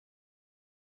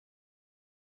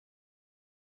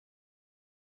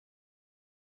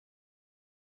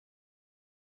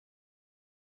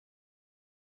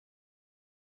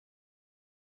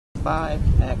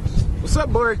5x. What's up,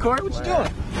 boy, Corey? What you doing?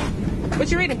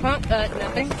 What you reading, punk?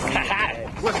 Nothing.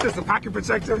 What's this, a pocket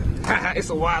protector? It's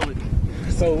a wallet.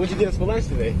 So, what'd you get us for lunch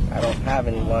today? I don't have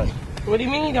any lunch. What do you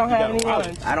mean you don't have any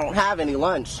lunch? I don't have any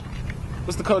lunch.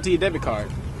 What's the code to your debit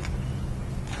card?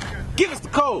 Give us the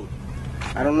code.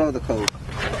 I don't know the code.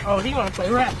 Oh, he want to play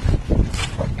rap.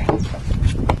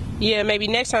 Yeah, maybe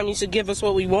next time you should give us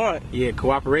what we want. Yeah,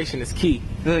 cooperation is key.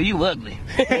 You ugly.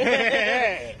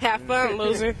 Have fun,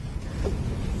 loser.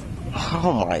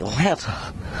 Oh my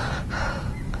Lanta.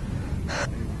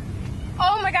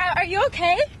 Oh my God, are you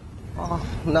okay? Oh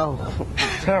no,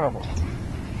 terrible.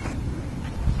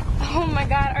 Oh my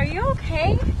God, are you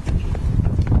okay?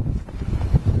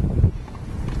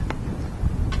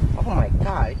 Oh my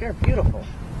God, you're beautiful.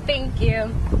 Thank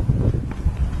you.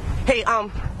 Hey,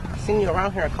 I've seen you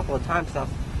around here a couple of times now.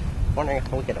 Wondering if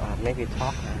we could maybe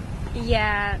talk.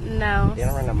 Yeah, no. You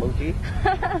don't run a movie?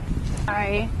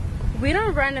 Sorry. We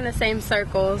don't run in the same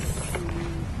circles.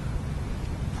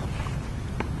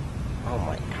 Oh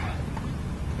my God.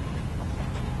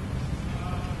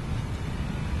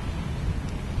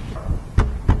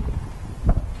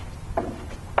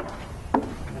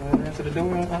 Answer the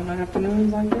door on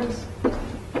afternoons like this?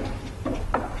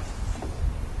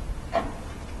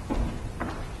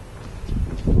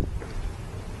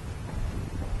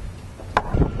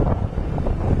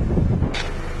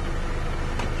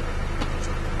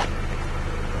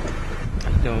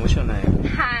 What's your name?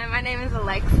 Hi, my name is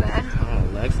Alexa. Oh,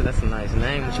 Alexa, that's a nice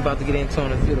name. What you about to get into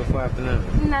on this beautiful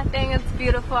afternoon? Nothing, it's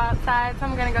beautiful outside, so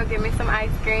I'm gonna go get me some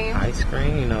ice cream. Ice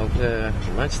cream? You know,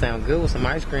 lunch sound good with some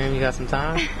ice cream. You got some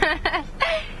time?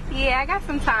 Yeah, I got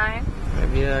some time.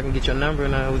 Maybe I can get your number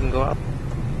and we can go out.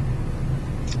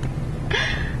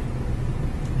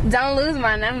 Don't lose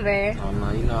my number. Oh,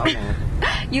 no, you know I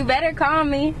won't. You better call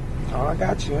me. Oh, I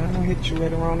got you. I'm gonna hit you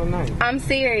later on tonight. I'm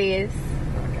serious.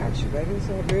 I got you, baby. It's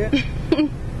all good.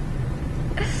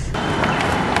 Excuse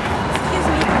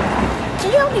me. Can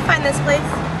you help me find this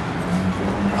place?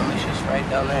 It's just right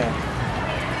down there.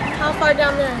 How far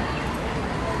down there?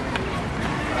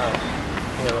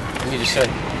 Here, let me just show you.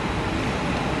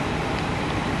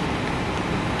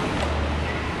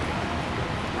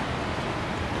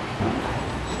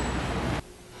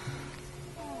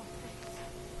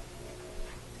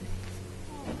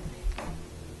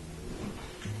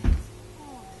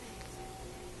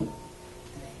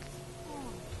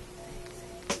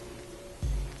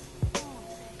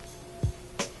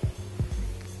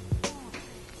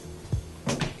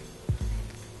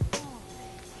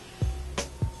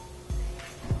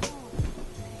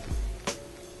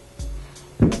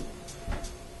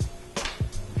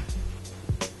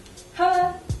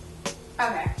 Hello?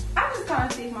 Okay, I'm just calling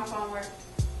to see if my phone works.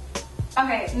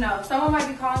 Okay, no, someone might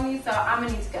be calling me, so I'm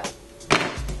gonna need to go.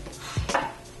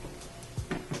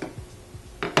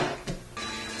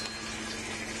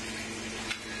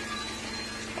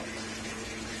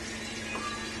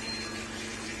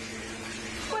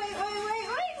 Wait.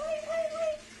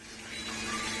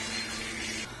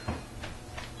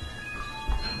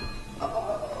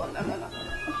 Oh, no.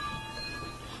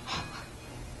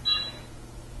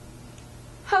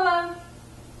 Hello?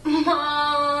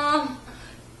 Mom?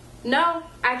 No,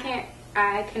 I can't.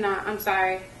 I cannot. I'm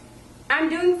sorry. I'm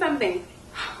doing something.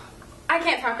 I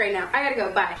can't talk right now. I gotta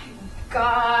go. Bye.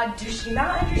 God, does she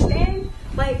not understand?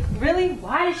 Like, really?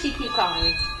 Why does she keep calling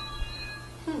me?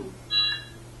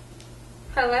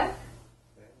 Hello?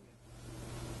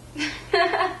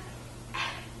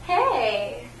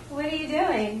 Hey, what are you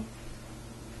doing?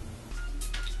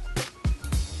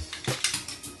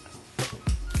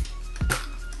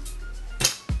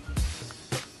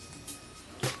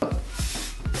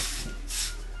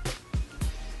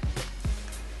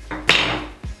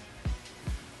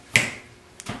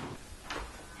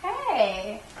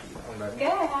 Hey. Good,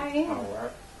 how are you?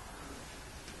 Alright.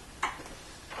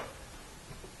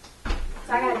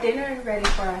 So I got dinner ready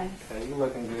for us. Hey, you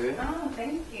looking good. Oh,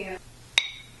 thank you.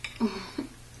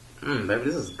 Baby,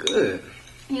 this is good.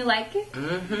 You like it?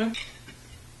 Mm-hmm.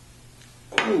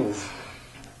 Ooh.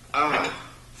 Ah.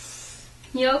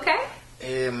 You okay?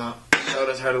 Yeah, my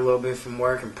shoulders hurt a little bit from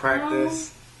work and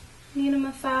practice. Need a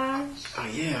massage? Oh,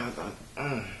 yeah.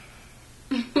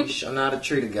 You sure know how to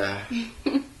treat a guy.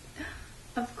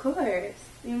 Of course.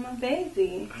 You're my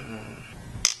baby.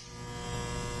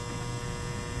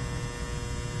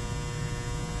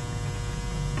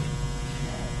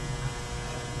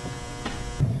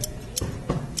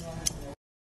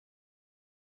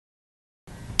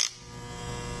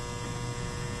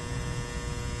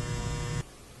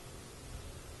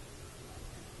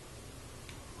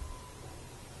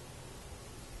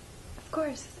 Of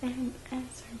course, and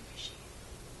answering machine.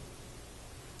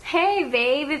 Hey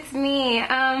babe, it's me.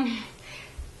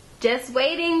 Just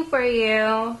waiting for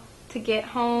you to get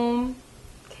home.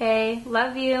 Okay,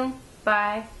 love you.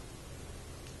 Bye.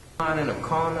 And I'm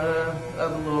calling the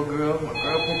other little girl. My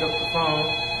girl picked up the phone.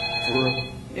 For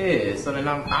real? Yeah, so then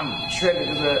I'm tripping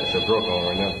because It's your girl calling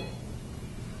right now.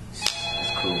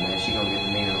 That's cool, man. She gonna get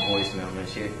the meaning of the voicemail, man.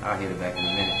 I'll hit her back in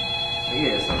a minute. But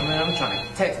yeah, so man, I'm trying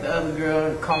to text the other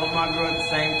girl and call my girl at the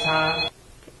same time.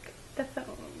 The phone.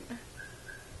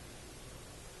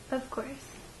 Of course.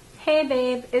 Hey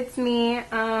babe, it's me.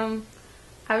 I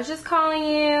was just calling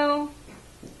you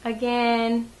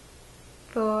again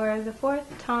for the 4th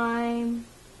time.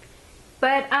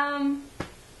 But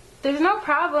there's no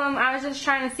problem. I was just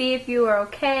trying to see if you were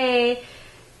okay.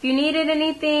 If you needed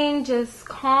anything, just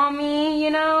call me,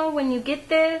 you know, when you get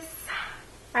this.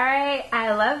 Alright,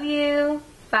 I love you.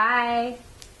 Bye.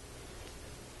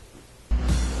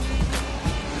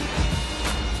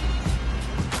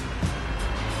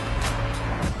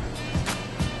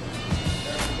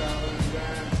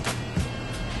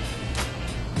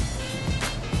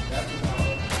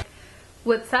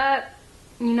 What's up?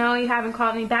 You know, you haven't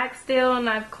called me back still, and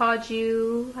I've called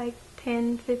you like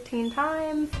 10, 15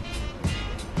 times.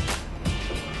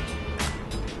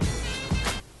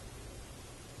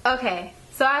 Okay,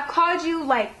 so I've called you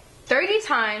like 30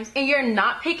 times, and you're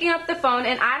not picking up the phone,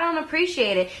 and I don't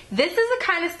appreciate it. This is the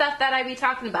kind of stuff that I be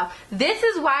talking about. This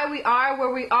is why we are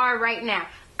where we are right now.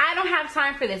 I don't have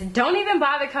time for this. Don't even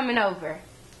bother coming over.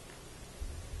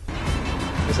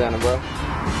 What's happening, bro?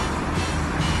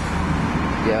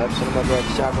 Yeah, I'm sending my girl at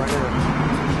the shop right now.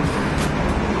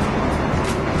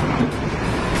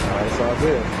 Alright, it's all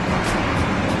good.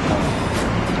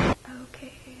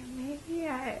 Okay, maybe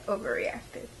I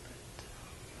overreacted.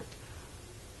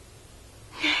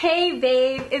 Hey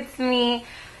babe, it's me.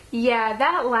 Yeah,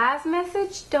 that last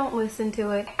message, don't listen to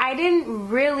it. I didn't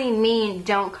really mean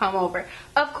don't come over.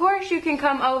 Of course you can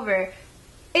come over.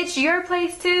 It's your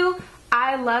place too.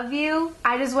 I love you.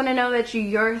 I just want to know that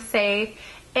you're safe.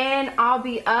 And I'll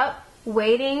be up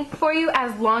waiting for you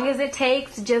as long as it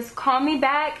takes. Just call me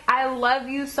back. I love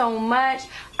you so much.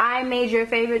 I made your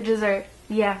favorite dessert.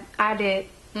 Yeah, I did.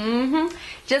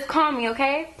 Just call me,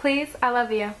 okay? Please, I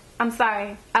love you. I'm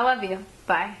sorry. I love you.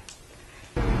 Bye.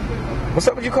 What's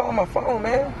up with you calling my phone,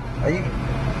 man?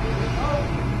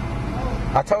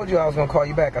 I told you I was gonna call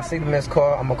you back. I see the missed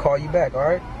call. I'm gonna call you back,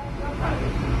 alright?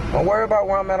 Don't worry about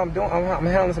where I'm at. I'm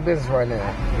handling some business right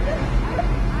now.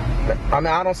 I mean,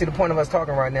 I don't see the point of us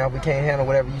talking right now if we can't handle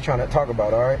whatever you're trying to talk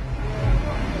about, alright?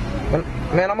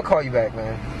 Man, I'm gonna call you back,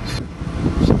 man.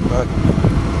 Shit, fuck.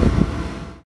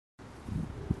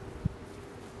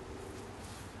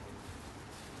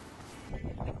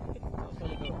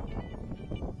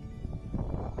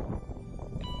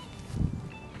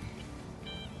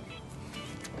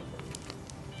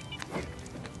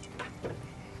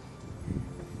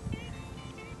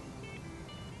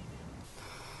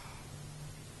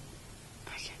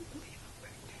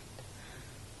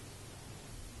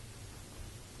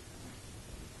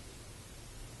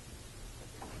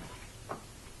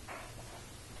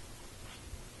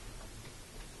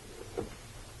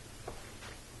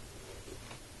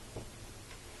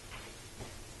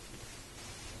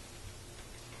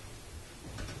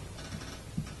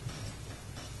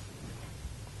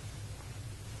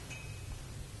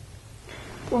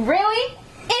 Really?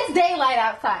 It's daylight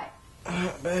outside.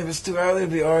 Babe, it's too early to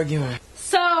be arguing.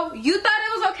 So, you thought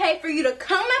it was okay for you to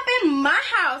come up in my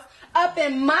house, up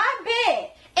in my bed,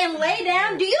 and lay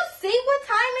down? Do you see what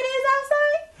time it is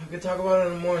outside? We can talk about it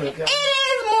in the morning, okay? It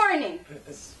is morning.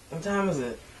 What time is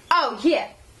it? Oh, yeah.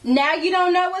 Now you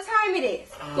don't know what time it is.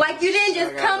 Like you didn't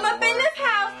just come up in this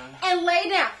house and lay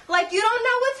down. Like you don't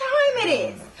know what time it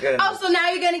is. Oh, so now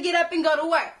you're going to get up and go to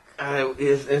work.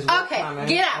 It's Okay, time,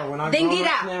 get out. Then get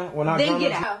out. Then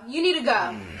get out. You need to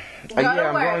go. Go to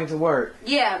I'm work. going to work.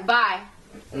 Yeah, bye.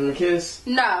 And a kiss?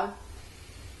 No.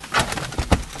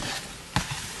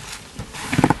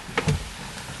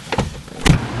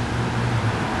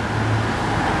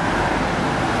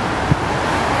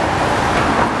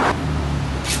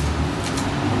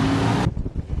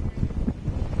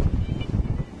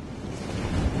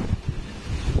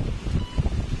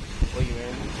 What, you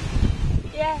ready?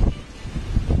 Yeah.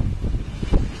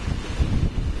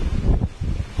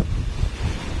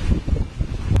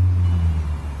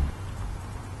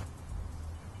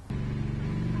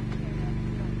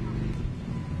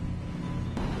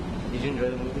 Did you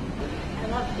enjoy the movie? I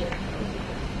loved it.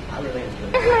 I really enjoyed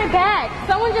it. Where's my bag?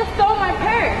 Someone just stole my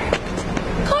purse.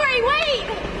 Corey, wait!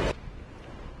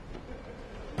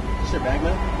 It's your bag,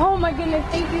 man? Oh my goodness,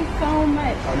 thank you so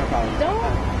much. Oh, no problem.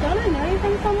 Don't I know you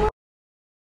from somewhere?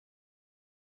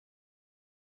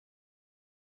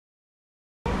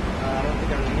 I don't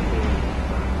think I remember.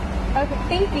 Okay,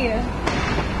 thank you.